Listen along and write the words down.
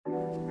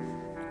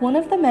One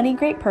of the many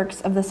great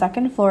perks of the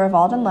second floor of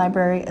Alden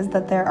Library is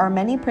that there are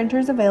many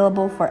printers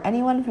available for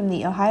anyone from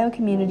the Ohio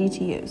community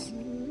to use.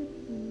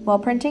 While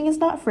printing is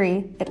not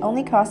free, it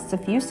only costs a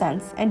few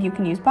cents and you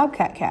can use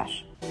Bobcat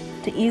Cash.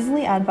 To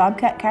easily add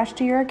Bobcat Cash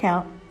to your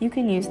account, you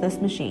can use this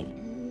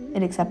machine.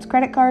 It accepts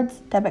credit cards,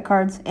 debit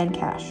cards, and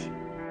cash.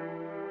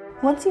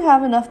 Once you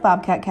have enough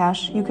Bobcat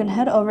Cash, you can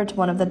head over to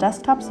one of the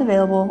desktops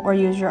available or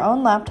use your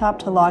own laptop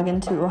to log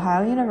into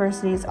Ohio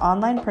University's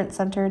online print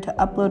center to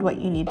upload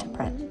what you need to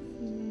print.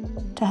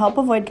 To help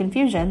avoid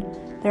confusion,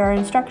 there are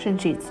instruction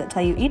sheets that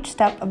tell you each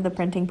step of the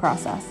printing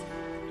process.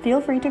 Feel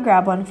free to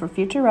grab one for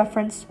future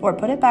reference or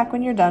put it back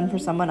when you're done for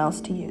someone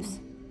else to use.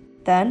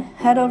 Then,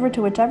 head over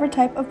to whichever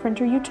type of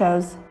printer you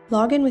chose,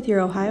 log in with your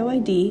Ohio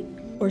ID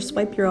or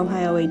swipe your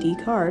Ohio ID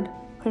card,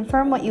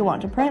 confirm what you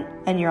want to print,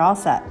 and you're all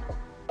set.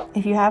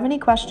 If you have any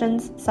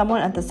questions,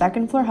 someone at the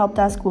second floor help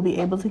desk will be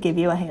able to give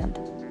you a hand.